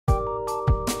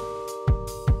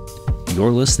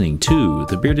You're listening to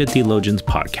the Bearded Theologians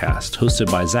podcast,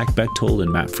 hosted by Zach Bechtold and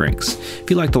Matt Franks. If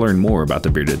you'd like to learn more about the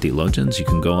Bearded Theologians, you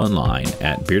can go online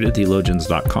at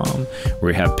beardedtheologians.com,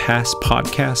 where we have past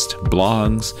podcasts,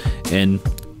 blogs, and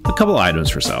a couple items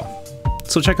for sale.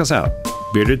 So check us out,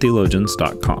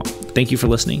 beardedtheologians.com. Thank you for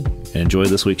listening, and enjoy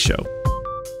this week's show.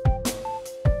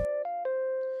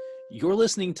 You're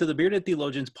listening to the Bearded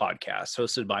Theologians podcast,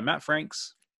 hosted by Matt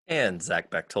Franks and Zach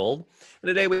Bechtold. And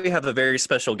today we have a very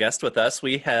special guest with us.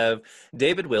 We have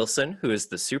David Wilson, who is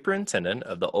the superintendent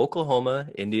of the Oklahoma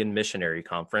Indian Missionary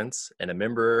Conference and a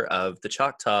member of the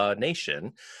Choctaw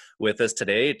Nation, with us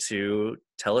today to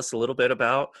tell us a little bit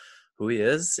about who he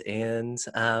is and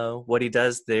what he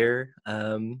does there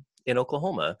in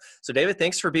Oklahoma. So David,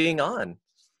 thanks for being on.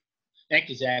 Thank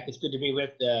you, Zach. It's good to be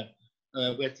with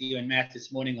you and Matt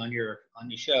this morning on your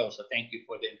show. So thank you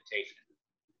for the invitation.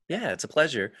 Yeah, it's a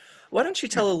pleasure. Why don't you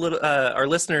tell our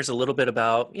listeners a little bit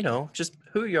about, just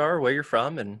who you are, where you're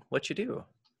from, and what you do?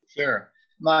 Sure.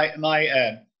 My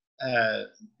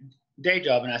day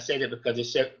job, and I say that because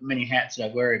there's so many hats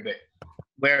that I wear,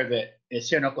 is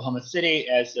here in Oklahoma City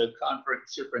as the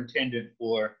conference superintendent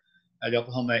for the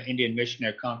Oklahoma Indian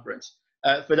Missionary Conference.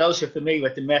 For those who are familiar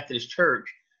with the Methodist Church,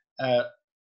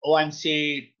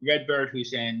 OMC Redbird,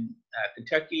 who's in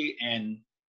Kentucky, and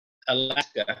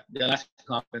Alaska, the Alaska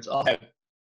Conference, all have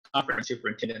conference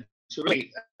superintendents. So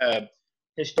really,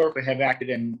 historically have acted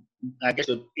in, I guess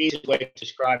the easiest way to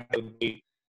describe it would be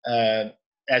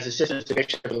as assistants to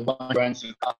bishop of the one runs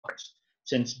the conference.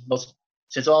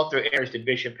 Since all three areas, the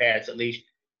bishop has at least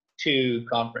two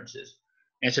conferences.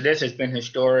 And so this has been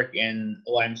historic in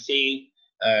OMC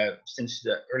since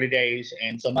the early days.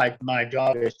 And so my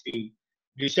job is to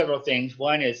do several things.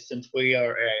 One is, since we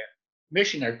are a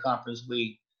missionary conference,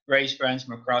 we raise funds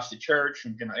from across the church,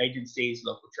 from general agencies,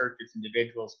 local churches,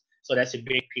 individuals. So that's a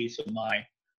big piece of my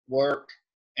work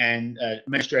and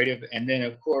administrative. And then,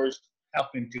 of course,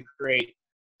 helping to create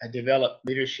and develop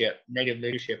leadership, native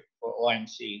leadership for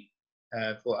OMC,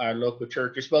 for our local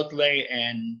churches, both lay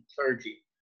and clergy.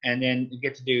 And then we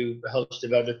get to do a host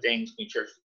of other things in church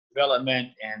development.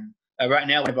 And right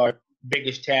now, one of our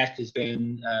biggest tasks has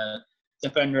been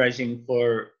some fundraising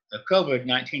for a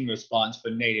COVID-19 response for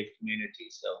Native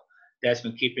communities. So that's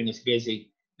been keeping us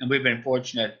busy. And we've been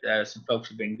fortunate, some folks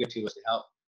have been good to us to help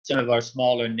some of our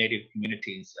smaller Native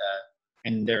communities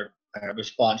in their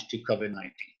response to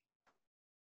COVID-19.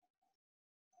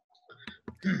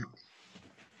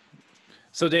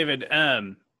 So David,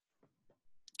 how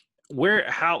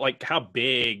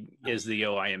big is the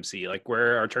OIMC? Like,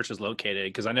 where are churches located?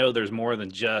 Because I know there's more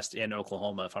than just in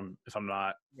Oklahoma, if I'm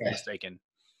not mistaken.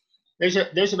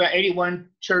 There's about 81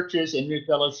 churches and new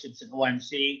fellowships in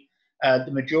OMC.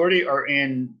 The majority are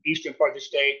in eastern part of the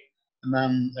state,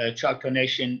 among Choctaw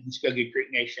Nation and Muskogee Creek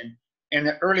Nation. In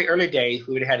the early days,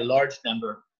 we would have had a large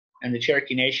number in the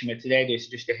Cherokee Nation, but today there's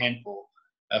just a handful,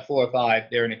 4 or 5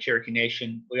 there in the Cherokee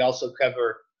Nation. We also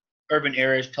cover urban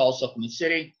areas, Tulsa, Oklahoma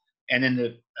City, and then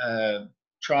the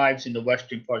tribes in the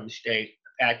western part of the state,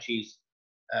 Apaches,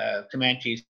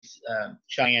 Comanches,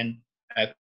 Cheyenne,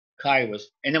 Kiowas.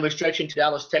 And then we stretch into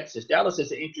Dallas, Texas. Dallas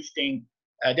is an interesting,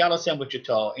 Dallas and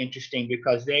Wichita, interesting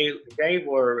because they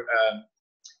were,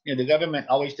 the government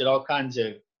always did all kinds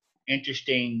of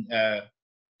interesting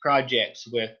projects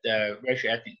with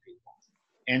racial ethnic people.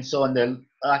 And so in the,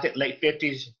 I think, late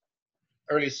 50s,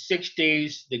 early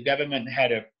 60s, the government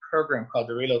had a program called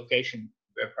the Relocation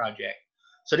Project.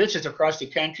 So this is across the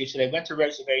country. So they went to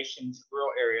reservations,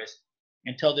 rural areas,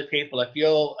 and told the people, if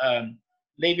you'll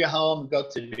leave your home, go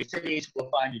to the cities, we'll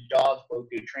find you jobs, we'll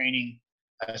do training,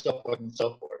 so forth and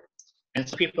so forth. And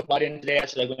so people bought into that.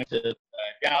 So they went to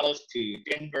Dallas, to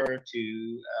Denver,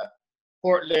 to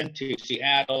Portland, to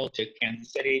Seattle, to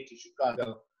Kansas City, to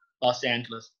Chicago, Los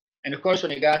Angeles. And of course,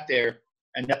 when they got there,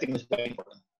 and nothing was waiting for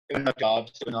them. There were no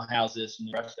jobs, there were no houses, and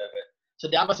the rest of it. So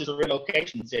Dallas is a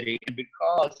relocation city, and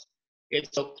because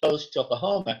it's so close to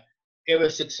Oklahoma, it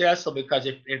was successful because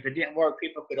if it didn't work,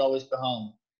 people could always go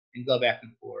home and go back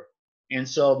and forth. And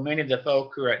so many of the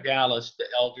folk who are at Dallas, the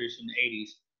elders in the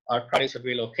 80s, are products of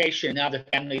relocation. Now the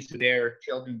families are there,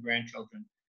 children, grandchildren,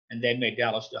 and they made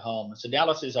Dallas the home. And so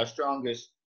Dallas is our strongest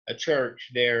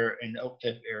church there in the Oak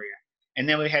Cliff area. And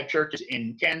then we have churches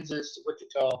in Kansas,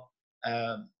 Wichita,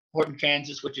 Horton,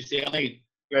 Kansas, which is the only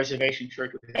reservation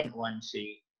church we have in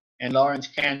OMC, and Lawrence,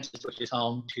 Kansas, which is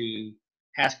home to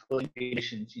Haskell Indian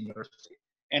Missions University.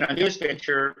 And our newest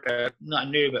venture, not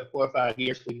new, but 4 or 5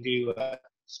 years, we do a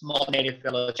small Native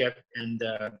Fellowship and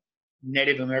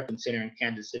Native American Center in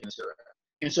Kansas City, Missouri.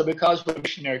 And so because we're a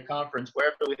missionary conference,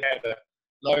 wherever we have a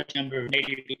large number of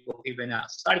Native people, even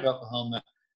outside of Oklahoma,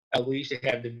 we used to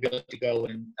have the ability to go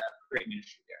and create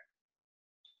ministry there.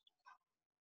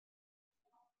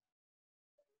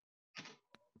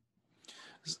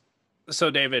 So,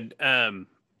 David,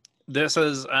 this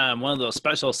is one of those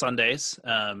special Sundays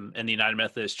in the United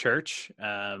Methodist Church.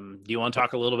 Do you want to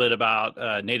talk a little bit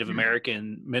about Native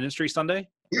American Ministry Sunday?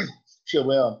 Sure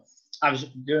will. I was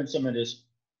doing some of this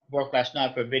work last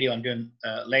night for a video I'm doing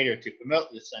later to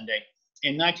promote this Sunday.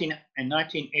 In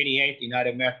 1988, the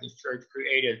United Methodist Church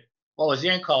created what was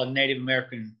then called Native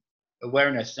American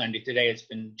Awareness Sunday. Today it's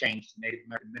been changed to Native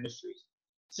American Ministries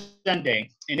Sunday.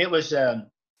 And it was an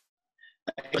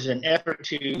effort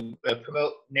to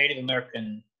promote Native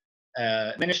American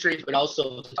ministries, but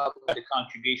also to talk about the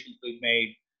contributions we've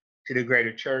made to the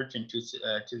greater church and to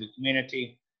the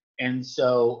community. And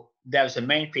so that was the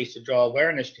main piece to draw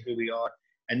awareness to who we are.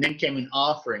 And then came an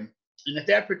offering. And at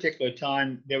that particular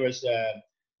time, there was a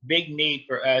big need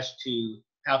for us to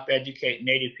help educate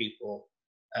Native people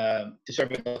to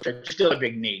serve in the church. Still a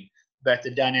big need, but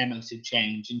the dynamics have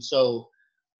changed. And so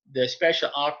the special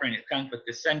offering that comes with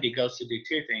the Sunday goes to do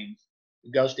two things.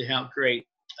 It goes to help create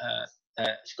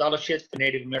scholarships for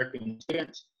Native American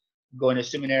students going to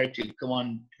seminary to go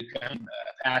on to become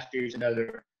pastors and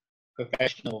other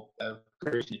professional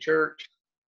careers in the church.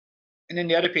 And then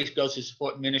the other piece goes to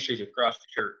support ministries across the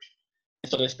church.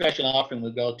 And so the special offering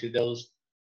will go to those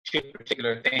two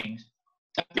particular things.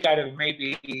 I think out of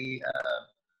maybe,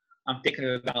 I'm thinking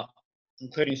about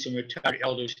including some retired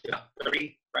elders, about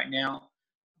 30 right now.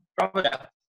 Probably about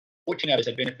 14 of us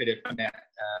have benefited from that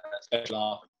special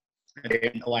offering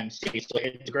in OIMC. So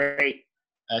it's a great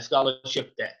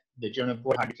scholarship that the German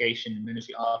Board of Education and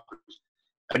Ministry offers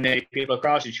for people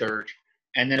across the church.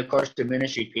 And then, of course, the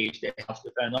ministry piece that helps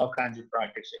to fund all kinds of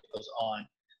projects that goes on.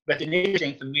 But the neatest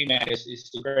thing for me, Matt, is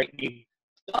the great need.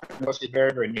 Of course, it's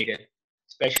very, very needed,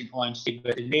 especially in OIMC.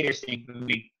 But the neatest thing for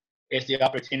me is the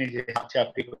opportunity to help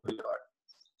tell people who we are,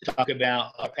 to talk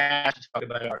about our past, to talk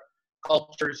about our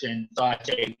cultures. And so I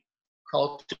say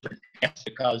culture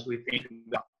because we think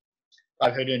about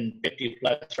 550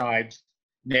 plus tribes,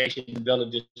 nations, and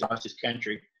villages across this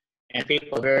country. And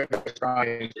people are very, very proud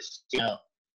to see how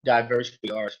diverse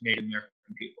we are as Native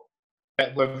American people.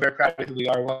 But we're very proud of who we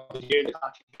are, what we do, the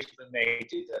contributions we made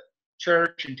to the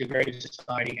church and to greater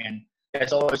society. And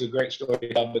that's always a great story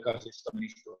to tell because there's so many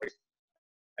stories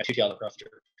to tell across the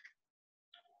church.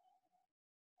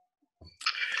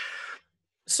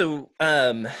 So,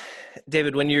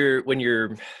 David, when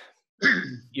you've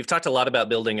talked a lot about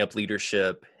building up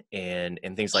leadership and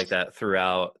things like that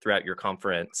throughout your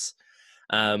conference.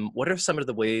 What are some of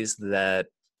the ways that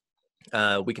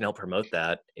we can help promote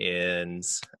that? And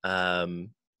I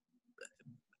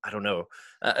don't know,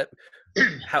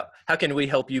 how can we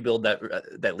help you build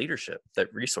that leadership,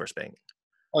 that resource bank?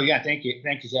 Oh yeah, thank you,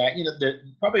 Zach.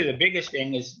 Probably the biggest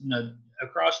thing is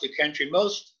across the country,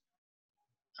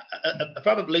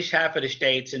 probably at least half of the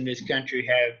states in this country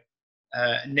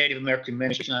have Native American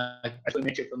ministries. As we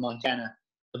mentioned, from Montana,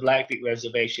 the Blackfeet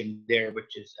Reservation there,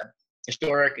 which is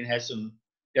historic and has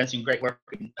done some great work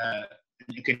and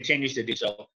continues to do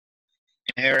so.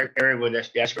 An area where that's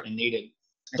desperately needed.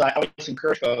 And so I always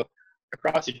encourage folks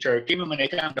across the church, even when they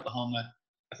come to Oklahoma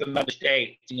from other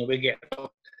states, we get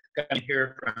folks coming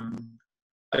here from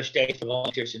other states for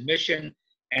volunteers in mission,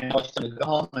 and also to go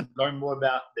home and learn more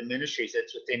about the ministries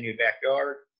that's within your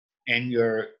backyard and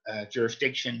your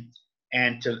jurisdiction,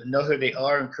 and to know who they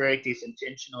are and create these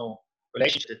intentional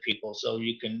relationships with people so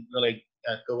you can really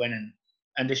go in and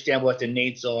understand what the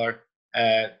needs are,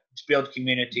 to build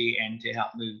community and to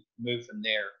help move from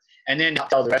there. And then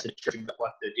tell the rest of the church about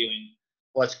what they're doing,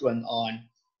 what's going on.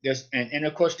 And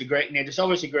of course, there's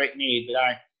always a great need, but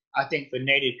I think for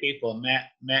Native people,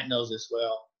 Matt knows this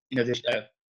well, there's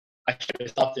I share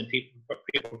this often,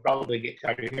 people probably get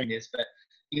tired of hearing this, but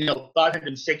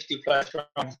 560 plus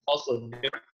tribes also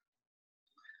different.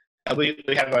 We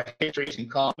have our histories in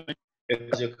common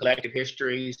because of collective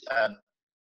histories.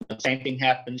 The same thing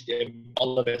happens to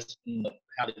all of us,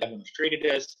 how the government treated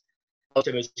us. Most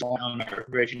of us on our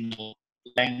original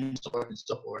land, and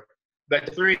so forth. But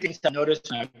the three things I noticed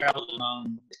when I traveled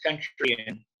along the country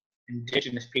and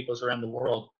indigenous peoples around the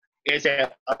world is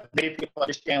that many people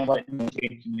understand what it means to be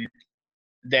in a community.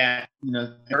 That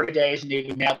early days and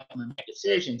even now when we make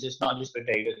decisions, it's not just for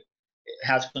David,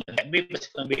 how it's going to affect me, but it's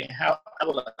going to be how it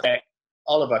will affect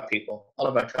all of our people, all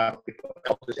of our tribal people,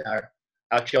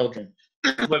 our children.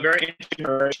 We're very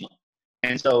intergenerational,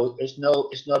 and so it's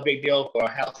no big deal for our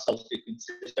households to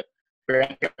consist of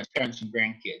grandparents, parents, and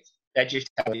grandkids. That's just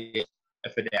how it is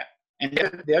for that. And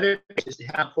the other is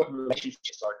how important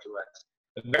relationships are to us.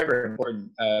 They're very, very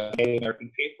important. Native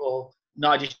American people,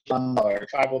 not just among our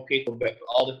tribal people, but for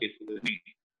all the people who meet,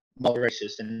 all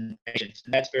races and nations.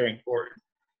 And that's very important.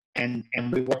 And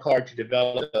we work hard to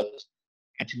develop those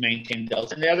and to maintain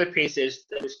those. And the other piece is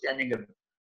the understanding of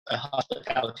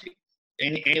hospitality.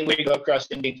 Anywhere you go across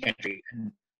the Indian country,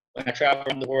 and when I travel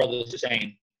around the world, it's the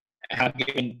same. How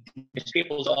giving these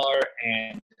peoples are,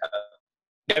 and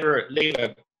never leave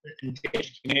a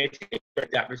indigenous community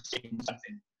without receiving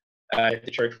something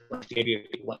the church wants to give you,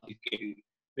 want to give you,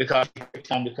 because it's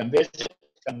time to come visit,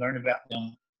 come learn about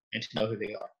them, and to know who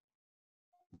they are.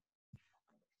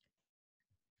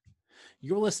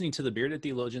 You're listening to the Bearded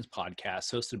Theologians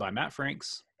podcast, hosted by Matt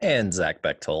Franks and Zach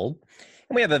Bechtold.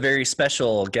 And we have a very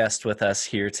special guest with us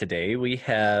here today. We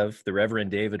have the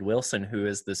Reverend David Wilson, who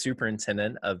is the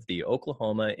superintendent of the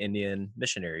Oklahoma Indian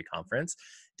Missionary Conference.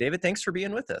 David, thanks for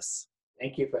being with us.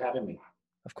 Thank you for having me.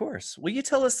 Of course. Will you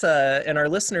tell us and our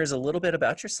listeners a little bit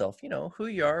about yourself, who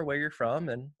you are, where you're from,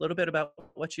 and a little bit about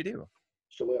what you do?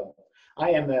 Sure will. I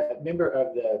am a member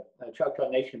of the Choctaw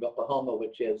Nation of Oklahoma,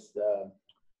 which is,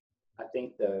 I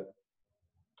think, the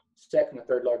second or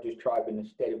third largest tribe in the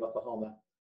state of Oklahoma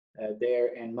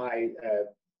there. And my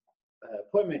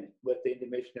appointment with the Indian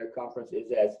Missionary Conference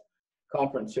is as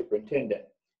conference superintendent.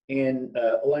 In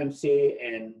OMC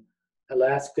and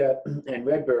Alaska and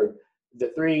Redbird,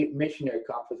 the three missionary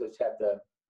conferences have the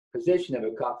position of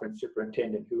a conference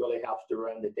superintendent who really helps to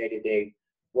run the day-to-day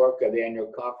work of the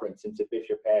annual conference, since the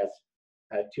bishop has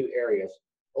two areas.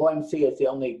 OMC is the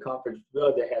only conference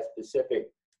really that has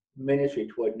specific ministry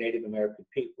toward Native American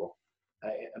people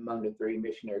among the three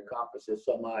missionary conferences.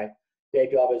 So my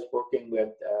day job is working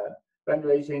with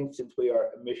fundraising. Since we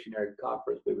are a missionary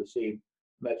conference, we receive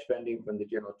much funding from the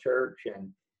general church and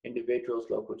individuals,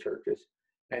 local churches.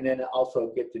 And then I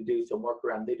also get to do some work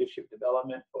around leadership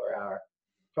development for our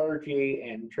clergy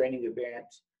and training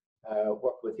events,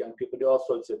 work with young people, do all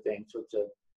sorts of things. So it's a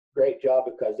great job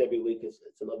because every week it's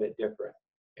a little bit different,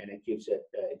 and it keeps it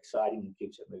exciting and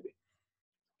keeps it moving.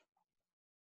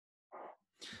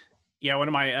 Yeah, one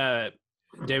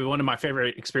of my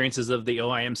favorite experiences of the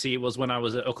OIMC was when I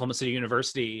was at Oklahoma City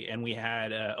University, and we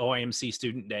had OIMC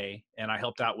Student Day, and I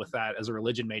helped out with that as a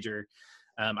religion major.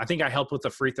 I think I helped with the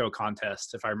free throw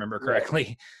contest, if I remember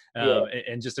correctly,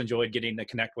 and just enjoyed getting to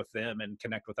connect with them and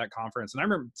connect with that conference. And I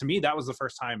remember, to me, that was the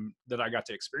first time that I got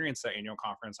to experience that annual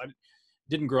conference. I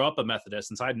didn't grow up a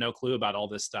Methodist, and so I had no clue about all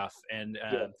this stuff. And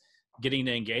getting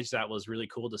to engage that was really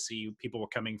cool to see. People were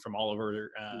coming from all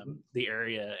over the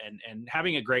area and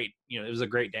having a great, it was a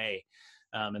great day.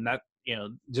 And that,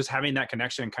 just having that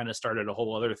connection kind of started a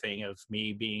whole other thing of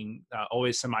me being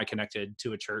always semi-connected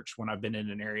to a church when I've been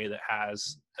in an area that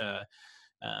has,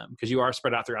 because you are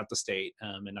spread out throughout the state.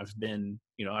 And I've been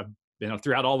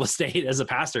throughout all the state as a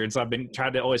pastor. And so I've been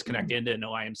trying to always connect into an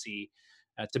OIMC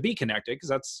to be connected, because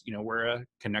that's, we're a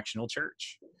connectional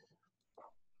church.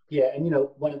 Yeah, and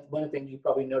one of the things you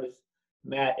probably noticed,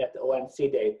 Matt, at the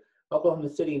OMC Day, Oklahoma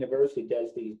City University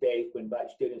does these days to invite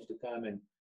students to come and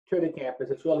tour the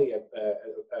campus. It's really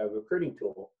a recruiting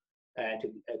tool and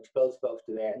to expose folks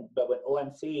to that. But when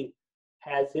OMC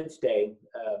has its day,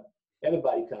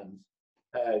 everybody comes.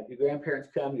 Your grandparents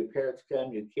come, your parents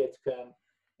come, your kids come,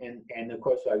 and of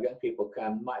course our young people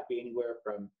come. Might be anywhere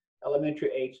from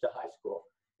elementary age to high school,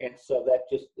 and so that's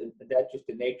just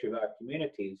the nature of our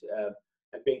communities.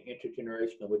 Being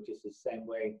intergenerational, which is the same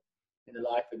way in the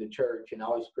life of the church. And I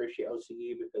always appreciate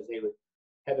OCU because they would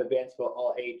have events for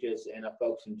all ages, and our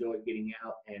folks enjoy getting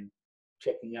out and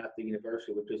checking out the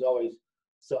university, which is always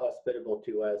so hospitable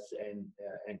to us and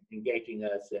engaging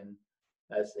us and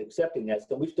us accepting us.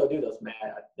 And we still do those,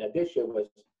 Matt. This year was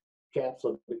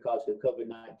canceled because of the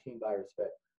COVID-19 virus, but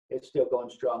it's still going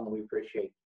strong, and we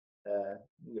appreciate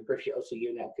OCU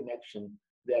and that connection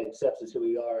that accepts us who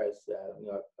we are as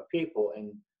a people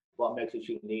and what makes us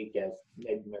unique as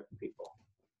Native American people.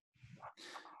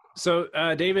 So,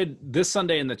 David, this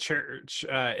Sunday in the church,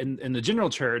 in the general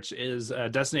church, is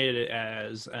designated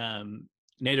as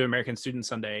Native American Student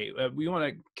Sunday. We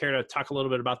want to care to talk a little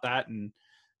bit about that and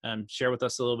share with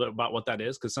us a little bit about what that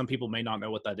is, because some people may not know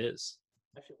what that is.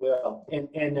 I sure will. In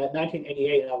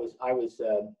 1988, and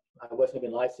I wasn't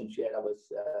even licensed yet. I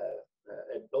was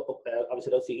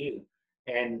at OCU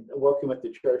and working with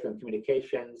the church on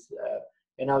communications,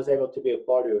 and I was able to be a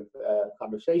part of a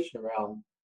conversation around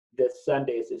this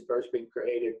Sunday as it's first being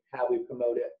created, how we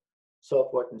promote it, so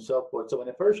forth and so forth. So when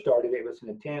it first started, it was an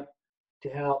attempt to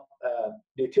help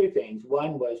do two things.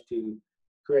 One was to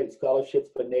create scholarships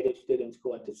for Native students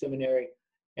going to seminary,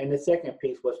 and the second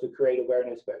piece was to create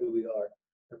awareness about who we are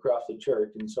across the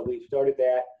church. And so we started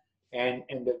that, and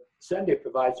the Sunday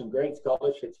provides some great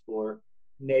scholarships for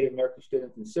Native American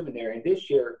students in seminary. And this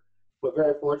year, we're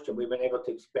very fortunate. We've been able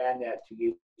to expand that to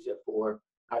use it for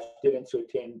our students who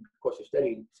attend course of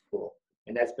study school,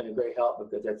 and that's been a great help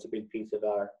because that's a big piece of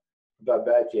our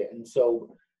budget. And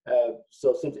so,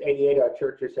 so since '88, our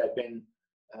churches have been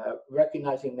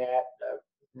recognizing that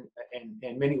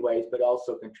in many ways, but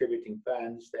also contributing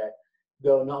funds that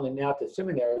go not only now to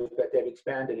seminaries, but they've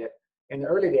expanded it. In the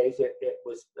early days, it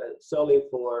was solely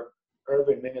for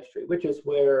urban ministry, which is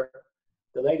where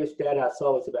the latest data I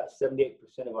saw was about 78%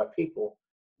 of our people,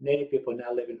 Native people,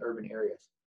 now live in urban areas.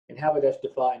 And how that's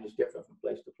defined is different from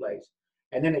place to place.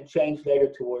 And then it changed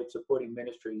later towards supporting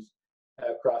ministries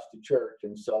across the church.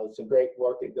 And so it's some great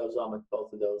work that goes on with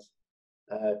both of those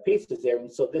pieces there.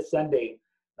 And so this Sunday,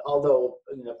 although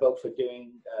folks are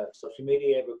doing social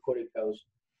media, recorded posts,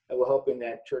 we're hoping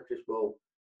that churches will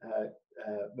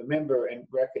remember and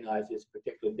recognize this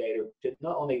particular data to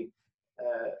not only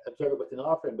observe it with an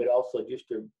offering, but also just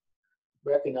to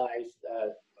recognize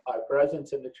our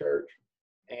presence in the church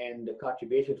and the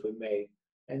contributions we've made.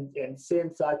 And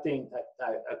since I think,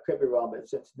 I could be wrong, but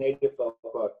since Native folk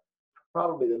are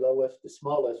probably the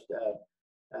smallest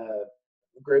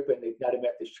group in the United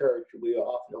Methodist Church, we are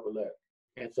often overlooked.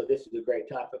 And so this is a great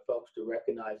time for folks to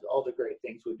recognize all the great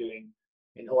things we're doing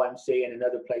in OMC and in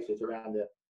other places around the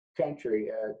country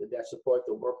that support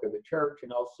the work of the church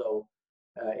and also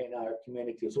in our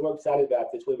community. So we're excited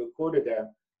about this. We recorded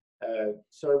a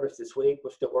service this week.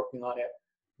 We're still working on it,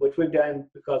 which we've done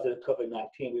because of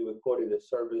COVID-19. We recorded a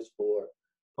service for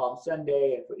Palm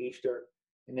Sunday and for Easter,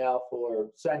 and now for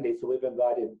Sunday. So we've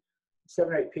invited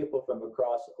 7 or 8 people from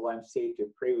across OMC to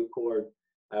pre-record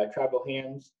tribal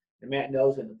hymns. And Matt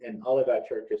knows in all of our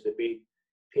churches, a big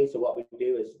piece of what we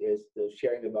do is the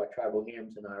sharing of our tribal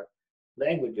hymns in our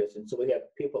languages. And so we have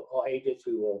people of all ages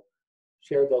who will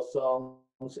share those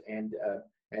songs, and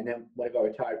then one of our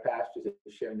retired pastors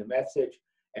is sharing the message,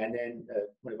 and then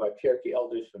one of our Cherokee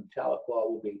elders from Tahlequah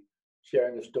will be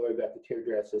sharing a story about the tear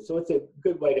dresses. So it's a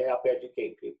good way to help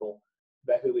educate people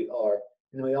about who we are.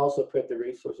 And then we also put the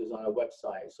resources on our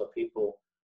website so people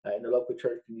in the local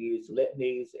church can use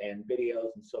litanies and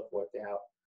videos and so forth to help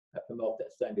promote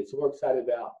that Sunday. So we're excited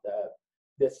about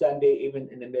this Sunday, even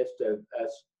in the midst of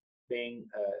us being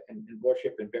in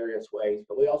worship in various ways.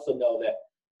 But we also know that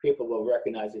people will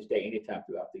recognize this day anytime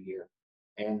throughout the year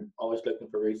and always looking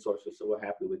for resources. So we're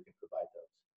happy we can provide those.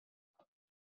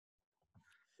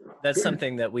 That's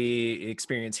something that we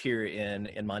experience here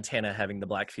in Montana, having the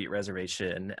Blackfeet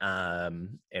Reservation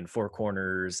and Four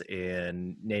Corners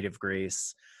and Native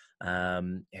Grace.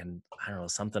 And I don't know,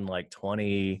 something like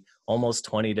almost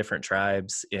 20 different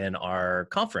tribes in our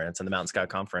conference, in the Mountain Sky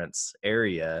Conference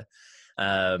area,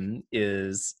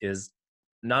 is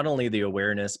not only the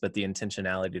awareness, but the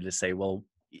intentionality to say, well,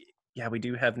 yeah, we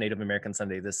do have Native American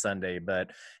Sunday this Sunday,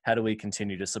 but how do we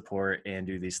continue to support and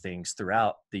do these things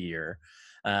throughout the year,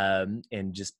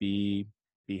 and just be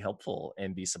helpful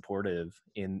and be supportive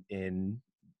in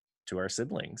to our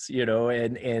siblings,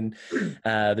 and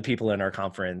the people in our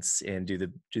conference, and do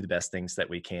the best things that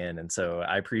we can. And so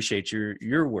I appreciate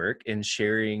your work in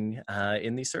sharing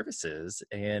in these services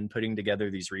and putting together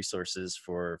these resources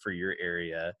for your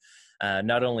area,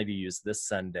 not only to use this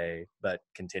Sunday, but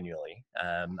continually.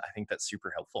 I think that's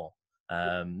super helpful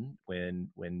when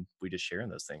we just share in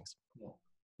those things.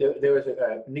 There was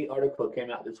a neat article that came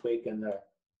out this week in the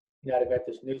United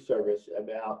Methodist News Service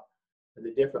about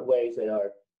the different ways that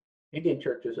our Indian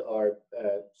churches are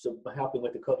helping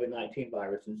with the COVID-19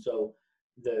 virus. And so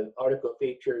the article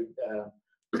featured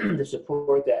the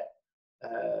support that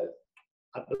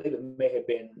I believe it may have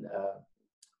been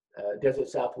Desert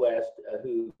Southwest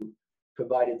who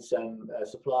provided some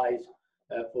supplies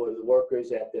for the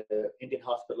workers at the Indian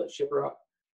hospital at Shiprock.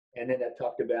 And then I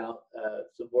talked about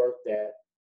some work that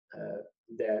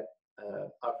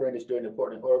our friend is doing in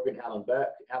Portland, Oregon, Alan Buck.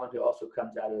 Alan, who also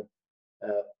comes out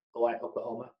of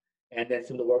Oklahoma. And then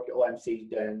some of the work that OMC's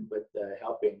done with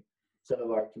helping some of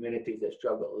our communities that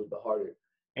struggle a little bit harder.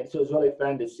 And so it's really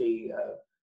fun to see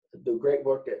the great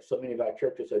work that so many of our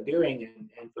churches are doing.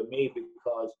 And for me,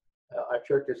 because our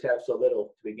churches have so little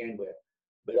to begin with,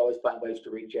 but always find ways to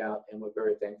reach out, and we're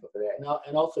very thankful for that.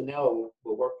 And also now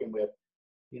we're working with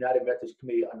United Methodist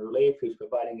Committee on Relief, who's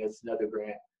providing us another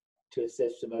grant to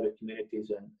assist some other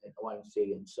communities in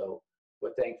OMC. And so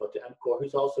we're thankful to UMCOR,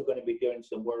 who's also going to be doing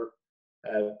some work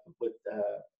with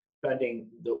funding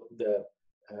the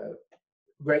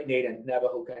great need in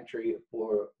Navajo country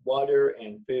for water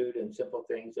and food and simple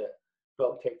things that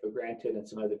folk take for granted, and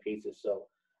some other pieces. So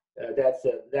I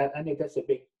think that's a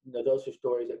big, those are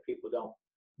stories that people don't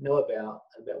know about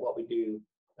what we do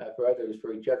for others,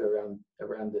 for each other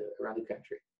around the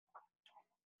country.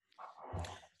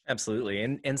 Absolutely.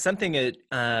 And something that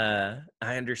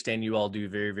I understand you all do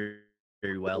very, very,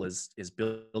 very well is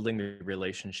building the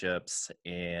relationships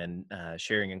and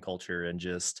sharing in culture, and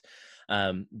just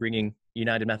bringing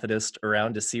United Methodist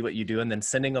around to see what you do, and then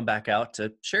sending them back out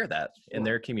to share that in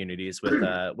their communities with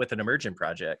an Emergent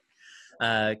project.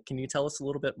 Can you tell us a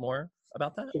little bit more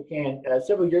about that? Sure can.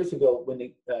 Several years ago, when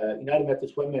the United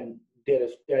Methodist Women did a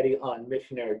study on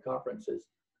missionary conferences,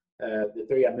 the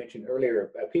three I mentioned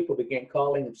earlier, people began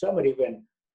calling, and some would even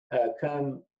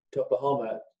come to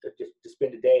Oklahoma just to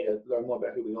spend a day to learn more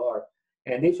about who we are.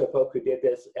 And these are folk who did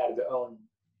this out of their own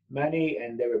money,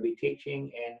 and they would be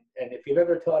teaching. And if you've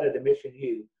ever taught at a Mission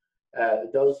U,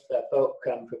 those folk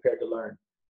come prepared to learn.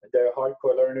 They're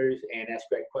hardcore learners and ask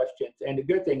great questions. And the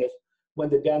good thing is, when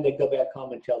they're done, they go back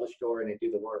home and tell the story and they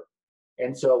do the work.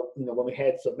 And so, when we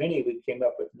had so many, we came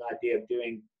up with an idea of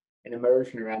doing an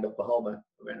immersion around Oklahoma,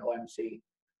 around OMC,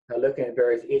 looking at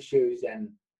various issues and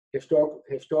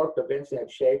historical events that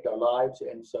have shaped our lives.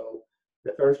 And so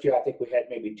the first year, I think we had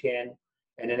maybe 10,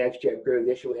 and the next year it grew.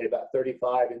 This year we had about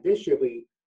 35. And this year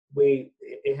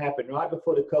it happened right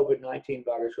before the COVID-19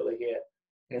 virus really hit.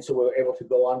 And so we were able to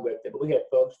go on with it. But we had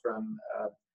folks from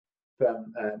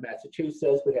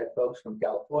Massachusetts, we had folks from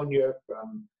California,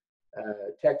 from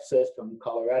Texas, from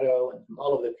Colorado, and from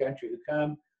all over the country who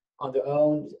come on their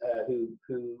own,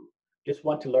 who just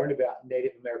want to learn about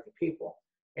Native American people.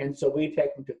 And so we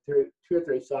take them to two or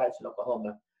three sites in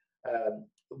Oklahoma.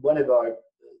 One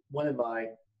of my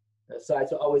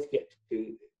sites I always get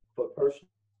to for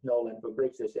personal and for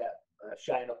groups is at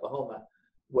Cheyenne, Oklahoma,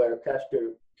 where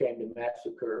Custer came to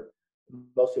massacre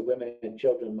mostly women and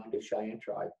children among the Cheyenne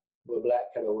tribe, where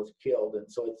black cattle was killed.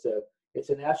 And so it's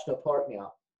a national park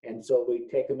now. And so we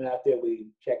take them out there, we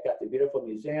check out the beautiful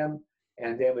museum,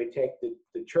 and then we take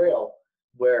the trail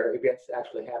where events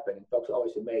actually happen. And folks are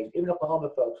always amazed. Even Oklahoma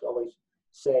folks always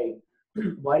say,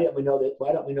 why don't we know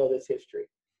this history?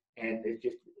 And it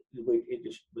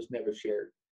just was never shared.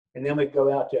 And then we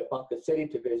go out to Ponca City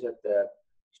to visit the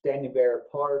Standing Bear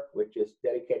Park, which is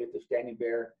dedicated to Standing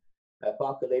Bear, a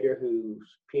Ponca leader whose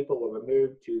people were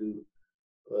removed to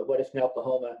what is now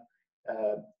Oklahoma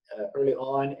early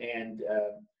on. And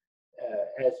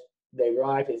as they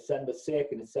arrived, his son was sick,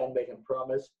 and his son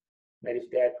made his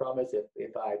dad promise,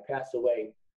 if I pass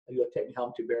away, you'll take me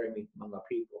home to bury me among our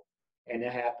people. And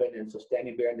that happened. And so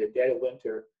Standing Bear in the dead of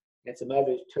winter, and some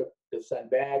others took the son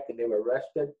back, and they were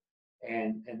arrested,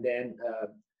 and then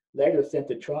later sent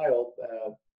to trial.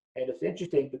 And it's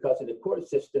interesting because in the court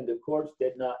system, the courts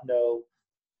did not know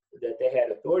that they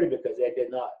had authority because they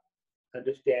did not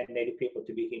understand Native people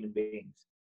to be human beings.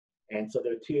 And so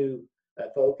there are two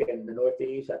folk in the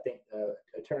Northeast, I think,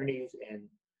 attorneys, and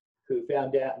who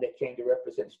found out, and they came to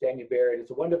represent Standing Bear. And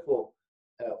it's a wonderful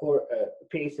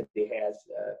piece that he has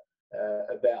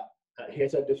about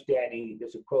his understanding.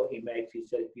 There's a quote he makes. He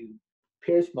said, "If you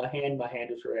pierce my hand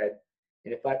is red.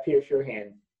 And if I pierce your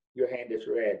hand is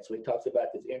red." So he talks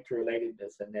about this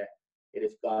interrelatedness, and that it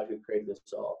is God who created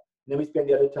us all. And then we spend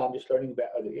the other time just learning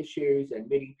about other issues and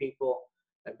meeting people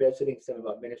and visiting some of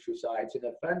our ministry sites. And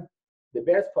the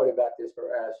best part about this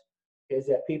for us is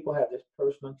that people have this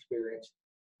personal experience.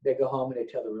 They go home and they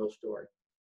tell the real story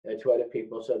to other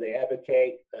people. So they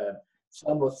advocate.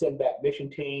 Some will send back mission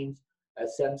teams.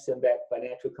 Some send back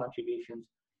financial contributions.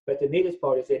 But the neatest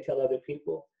part is they tell other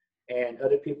people, and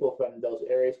other people from those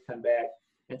areas come back.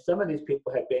 And some of these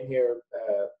people have been here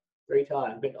 3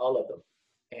 times, been all of them.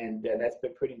 And that's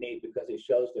been pretty neat because it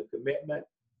shows the commitment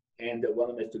and the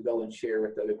willingness to go and share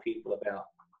with other people about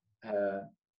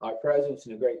our presence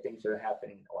and the great things that are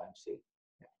happening in OMC.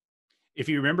 If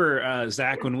you remember,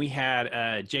 Zach, when we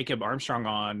had Jacob Armstrong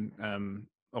on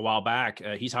a while back,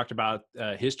 he talked about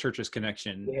his church's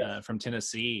connection from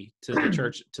Tennessee to the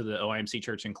church, to the OIMC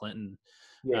church in Clinton.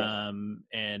 Yes.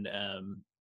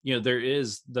 There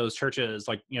is those churches,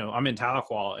 like, I'm in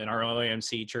Tahlequah, and our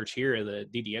OIMC church here, the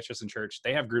D.D. Etchison Church,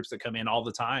 they have groups that come in all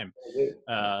the time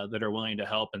that are willing to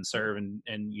help and serve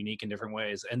in unique and different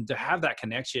ways. And to have that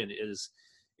connection is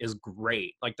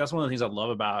great. Like, that's one of the things I love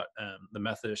about the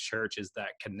Methodist Church, is that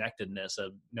connectedness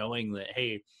of knowing that,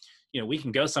 hey, we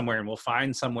can go somewhere and we'll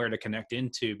find somewhere to connect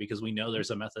into because we know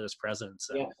there's a Methodist presence.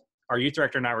 Yeah. Our youth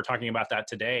director and I were talking about that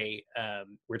today.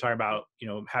 We're talking about,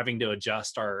 having to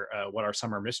adjust our what our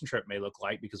summer mission trip may look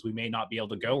like, because we may not be able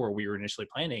to go where we were initially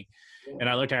planning. Yeah. And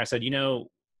I looked at her, I said,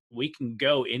 we can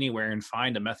go anywhere and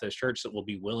find a Methodist church that will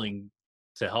be willing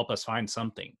to help us find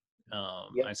something.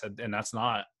 I said, and that's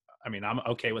not I mean, I'm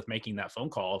okay with making that phone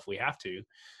call if we have to.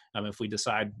 If we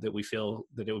decide that we feel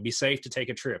that it would be safe to take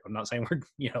a trip. I'm not saying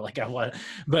we're, like I want,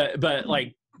 but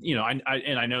like,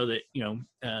 I know that,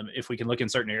 if we can look in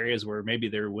certain areas where maybe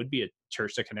there would be a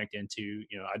church to connect into,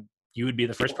 you would be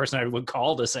the first person I would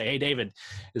call to say, hey, David,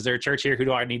 is there a church here? Who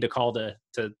do I need to call to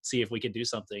see if we could do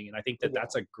something? And I think that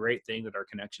that's a great thing that our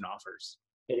connection offers.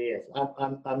 It is.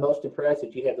 I'm most impressed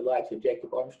that you have the likes of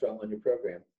Jacob Armstrong on your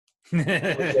program.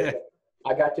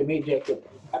 I got to meet Jacob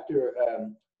after,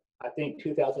 I think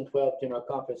 2012 General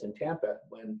Conference in Tampa,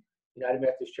 when United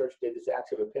Methodist Church did this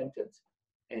Acts of Repentance,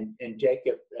 and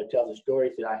Jacob tells the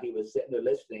stories that he was sitting there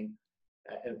listening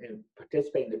and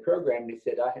participating in the program, and he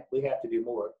said, we have to do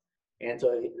more. And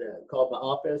so he called my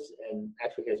office, and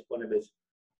actually one of his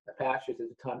pastors at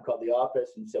the time called the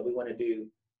office and said, we want to do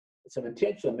some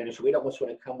intentional ministry. We don't just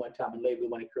want to come one time and leave. We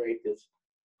want to create this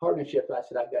partnership. And I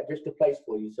said, I've got just a place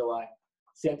for you. So I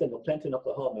sent them to Clinton,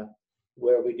 Oklahoma,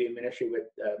 where we do ministry with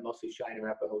mostly Cheyenne and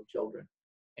Arapaho children.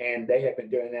 And they have been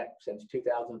doing that since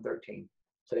 2013.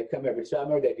 So they come every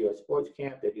summer. They do a sports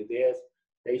camp. They do this.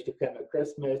 They used to come at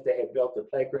Christmas. They have built a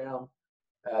playground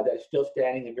that is still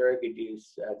standing in very good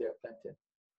use there at Clinton.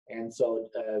 And so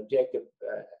Jacob,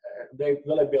 they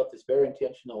really built this very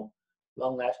intentional,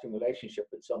 long-lasting relationship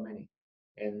with so many.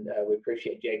 And we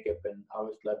appreciate Jacob, and I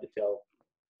always love to tell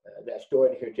that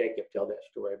story, to hear Jacob tell that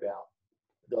story about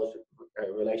those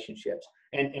relationships.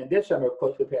 And this summer, of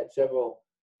course, we've had several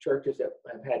churches that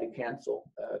have had to cancel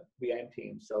BIM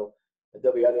teams. So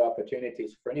there'll be other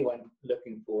opportunities for anyone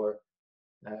looking for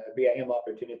BIM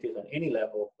opportunities on any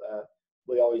level.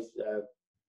 We always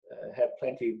have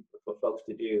plenty for folks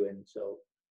to do. And so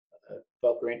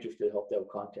folk are interested, hope they'll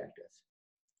contact us.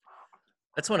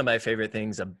 That's one of my favorite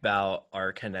things about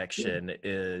our connection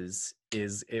is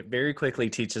it very quickly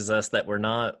teaches us that we're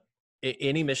not,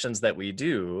 any missions that we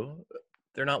do,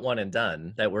 they're not one and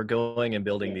done, that we're going and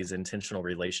building these intentional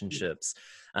relationships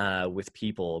with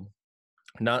people,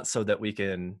 not so that we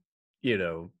can,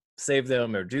 save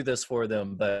them or do this for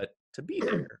them, but to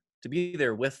be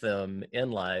there with them in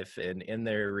life and in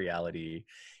their reality,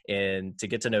 and to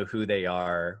get to know who they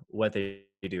are, what they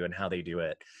do, and how they do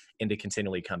it, and to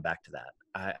continually come back to that.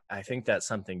 I think that's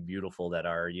something beautiful that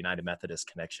our United Methodist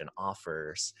connection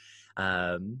offers.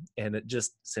 And it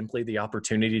just simply the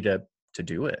opportunity to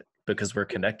do it, because we're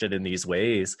connected in these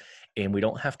ways, and we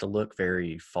don't have to look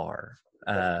very far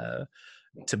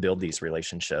to build these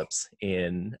relationships.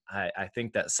 And I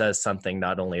think that says something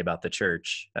not only about the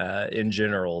church in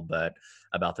general, but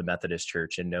about the Methodist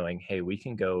Church, and knowing, hey, we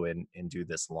can go and do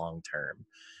this long term,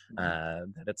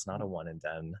 that it's not a one and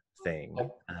done thing,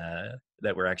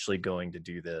 that we're actually going to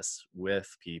do this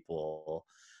with people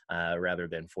rather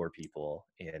than for people,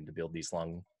 and to build these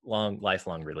long,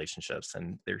 lifelong relationships.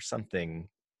 And there's something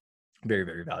very,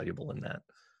 very valuable in that.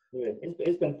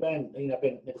 It's been fun. I've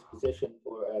been in this position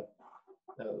for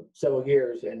several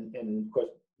years, and of course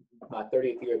my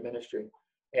 30th year of ministry,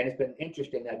 and it's been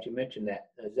interesting that you mentioned that,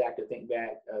 Zach, to think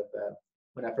back of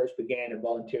when I first began, and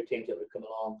volunteer teams that would come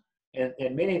along, and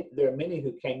there are many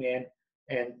who came in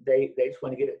and they just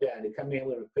want to get it done. They come in,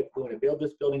 we want to build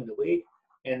this building in the week,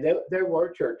 and there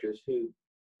were churches who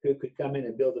could come in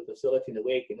and build a facility in the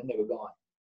week, and then they were gone,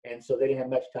 and so they didn't have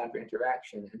much time for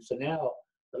interaction. And so now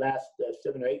the last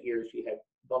 7 or 8 years, you have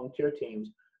volunteer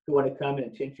teams who want to come and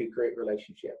intentionally create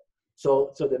relationship.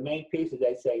 So the main piece is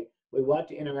they say, we want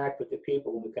to interact with the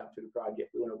people when we come to the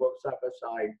project. We want to work side by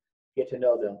side, get to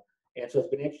know them. And so it's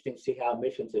been interesting to see how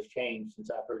missions has changed since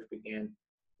I first began.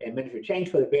 And ministry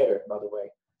changed for the better, by the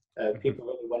way. People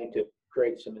really wanting to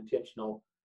create some intentional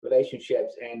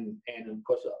relationships. And of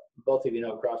course, both of you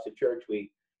know, across the church, we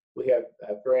have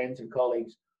friends and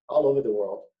colleagues all over the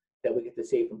world that we get to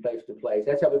see from place to place.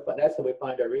 That's how we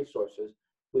find our resources.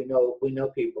 We know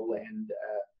people, and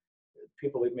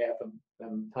people we've met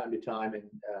from time to time, and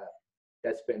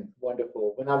that's been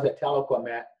wonderful. When I was at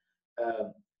Telequamat,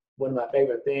 one of my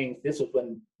favorite things, this was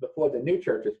before the new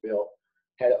church was built,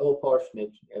 had an old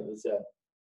parsonage. It was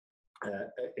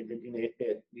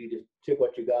you just took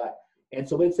what you got, and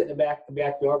so we'd sit in the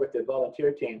backyard with the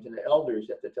volunteer teams and the elders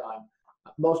at the time.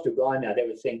 Most are gone now. They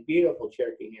would sing beautiful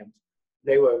Cherokee hymns.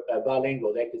 They were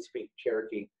bilingual. They could speak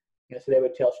Cherokee. And so they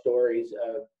would tell stories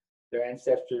of their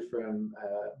ancestors from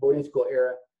boarding school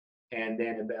era, and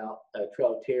then about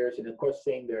Trail of Tears, and of course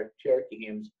sing their Cherokee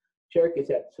hymns. Cherokees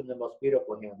have some of the most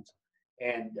beautiful hymns,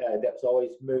 and that was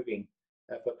always moving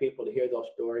for people to hear those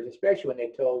stories, especially when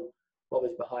they told what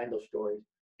was behind those stories.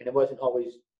 And it wasn't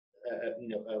always,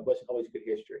 wasn't always good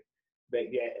history,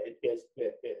 but yeah,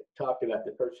 it talked about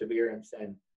the perseverance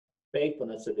and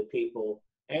faithfulness of the people,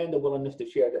 and the willingness to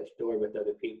share that story with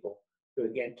other people. who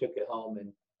again took it home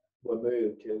and were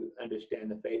moved to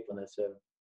understand the faithfulness of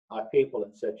our people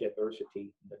in such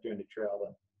adversity during the trail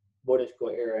and boarding school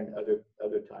era and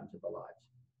other times of our lives.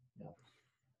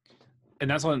 And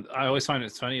that's when I always find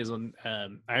it's funny is when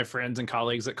I have friends and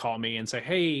colleagues that call me and say,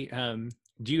 hey,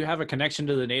 do you have a connection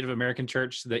to the Native American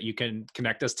church that you can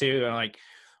connect us to? And I'm like,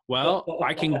 well,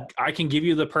 I can give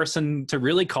you the person to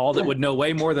really call that would know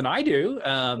way more than I do.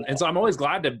 And so I'm always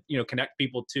glad to, connect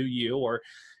people to you or,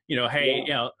 hey,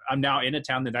 I'm now in a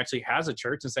town that actually has a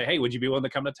church and say, hey, would you be willing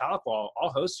to come to Tahlequah? I'll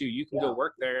host you. You can go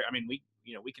work there. I mean, we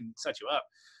can set you up.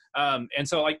 And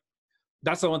so like,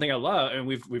 that's the one thing I love. And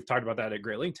we've talked about that at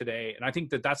great length today. And I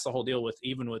think that that's the whole deal with,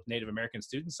 even with Native American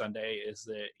Student Sunday is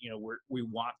that, we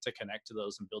want to connect to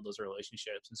those and build those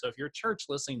relationships. And so if you're a church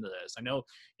listening to this, I know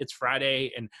it's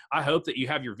Friday and I hope that you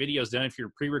have your videos done if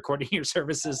you're pre-recording your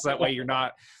services. That way you're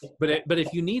not, but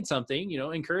if you need something,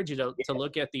 encourage you to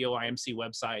look at the OIMC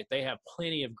website. They have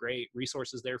plenty of great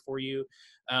resources there for you.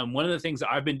 One of the things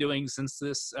that I've been doing since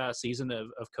this season of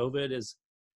COVID is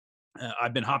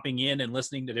I've been hopping in and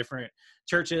listening to different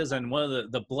churches. And one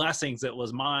of the blessings that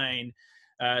was mine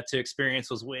to experience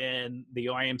was when the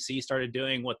OIMC started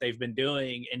doing what they've been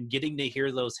doing and getting to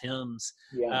hear those hymns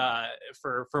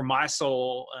for my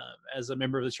soul as a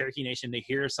member of the Cherokee Nation, to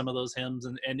hear some of those hymns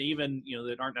and even,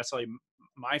 that aren't necessarily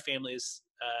my family's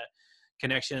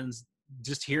connections,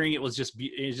 just hearing it was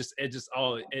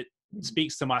it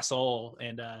speaks to my soul.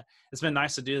 And it's been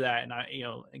nice to do that. And I,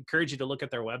 encourage you to look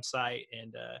at their website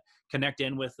and connect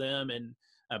in with them and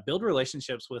build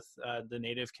relationships with the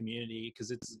Native community.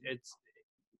 Cause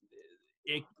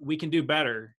we can do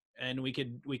better and we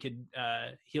could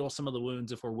heal some of the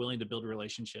wounds if we're willing to build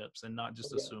relationships and not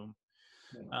just assume.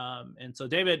 And so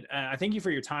David, I thank you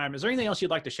for your time. Is there anything else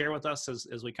you'd like to share with us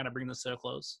as we kind of bring this to a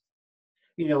close?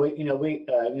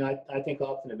 I think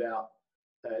often about,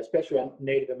 especially on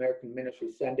Native American Ministry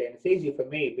Sunday, and it's easy for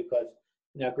me because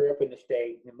I grew up in the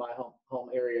state. In my home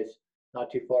area is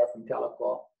not too far from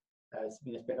Tahlequah.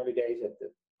 Spent early days at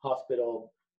the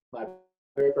hospital. My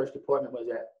very first appointment was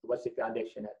at the Wesley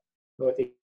Foundation at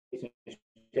Northeastern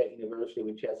State University,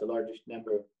 which has the largest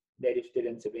number of Native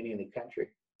students of any in the country.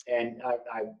 And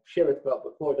I shared with you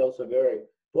before, those are very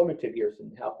formative years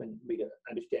in helping me to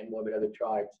understand more about other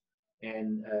tribes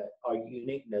and our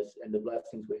uniqueness and the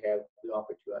blessings we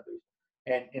offer to others.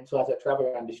 And so as I travel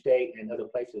around the state and other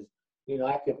places,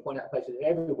 I can point out places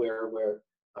everywhere where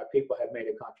our people have made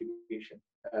a contribution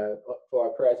for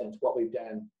our presence, what we've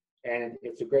done. And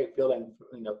it's a great feeling,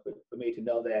 for me to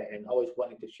know that and always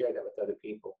wanting to share that with other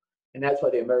people. And that's why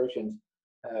the immersions,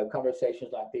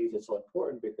 conversations like these are so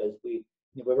important, because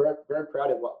we're very, very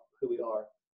proud of who we are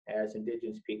as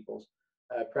Indigenous peoples,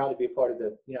 proud to be a part of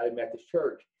the United Methodist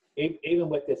Church. Even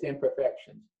with this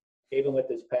imperfections, even with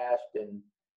this past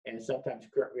and sometimes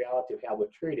current reality of how we're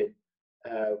treated,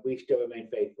 we still remain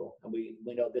faithful. And we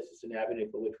know this is an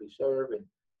avenue for which we serve and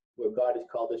where God has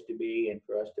called us to be and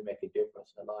for us to make a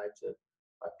difference in the lives of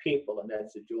our people. And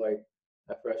that's a joy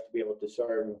for us to be able to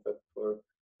serve and for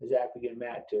Zach and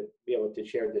Matt to be able to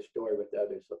share this story with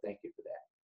others. So thank you for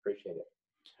that. Appreciate it.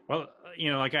 Well,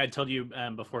 like I had told you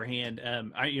beforehand,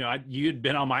 you'd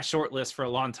been on my short list for a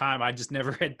long time. I just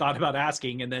never had thought about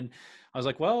asking. And then I was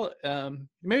like, well,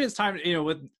 maybe it's time,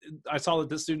 I saw that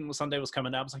this student Sunday was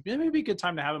coming up. I was like, maybe it'd be a good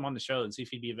time to have him on the show and see if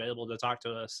he'd be available to talk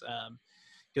to us.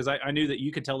 Because I knew that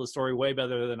you could tell the story way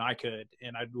better than I could.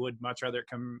 And I would much rather it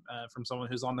come from someone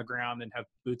who's on the ground and have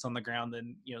boots on the ground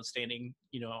than, standing,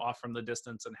 off from the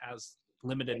distance and has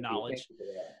limited knowledge.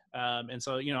 And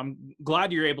so, I'm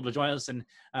glad you're able to join us. And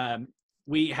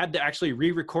we had to actually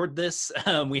re-record this.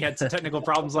 We had some technical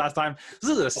problems last time.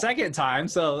 This is the second time.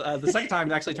 So the second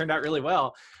time actually turned out really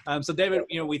well. So David,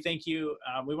 we thank you.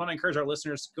 We want to encourage our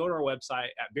listeners to go to our website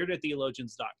at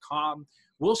beardedtheologians.com.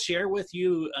 We'll share with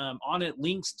you on it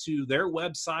links to their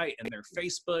website and their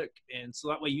Facebook. And so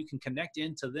that way you can connect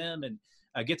into them and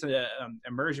get to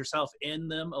immerse yourself in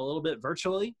them a little bit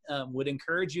virtually. Would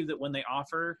encourage you that when they're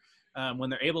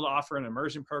able to offer an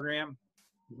immersion program,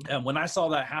 when I saw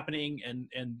that happening and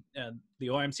the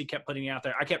OIMC kept putting it out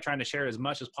there, I kept trying to share as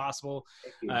much as possible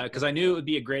because I knew it would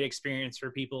be a great experience for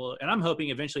people. And I'm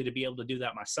hoping eventually to be able to do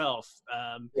that myself.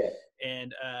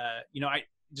 And I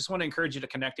just want to encourage you to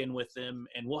connect in with them,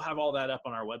 and we'll have all that up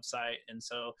on our website. And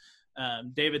so,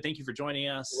 David, thank you for joining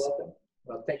us. You're welcome.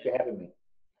 Well, thanks for having me.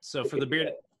 So for the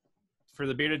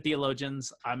Bearded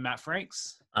Theologians, I'm Matt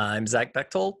Franks. I'm Zach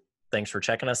Bechtold. Thanks for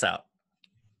checking us out.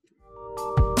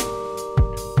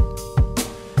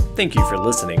 Thank you for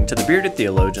listening to the Bearded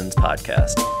Theologians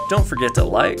podcast. Don't forget to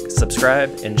like, subscribe,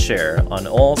 and share on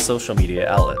all social media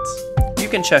outlets. You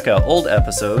can check out old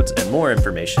episodes and more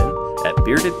information at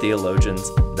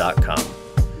beardedtheologians.com.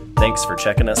 Thanks for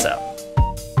checking us out.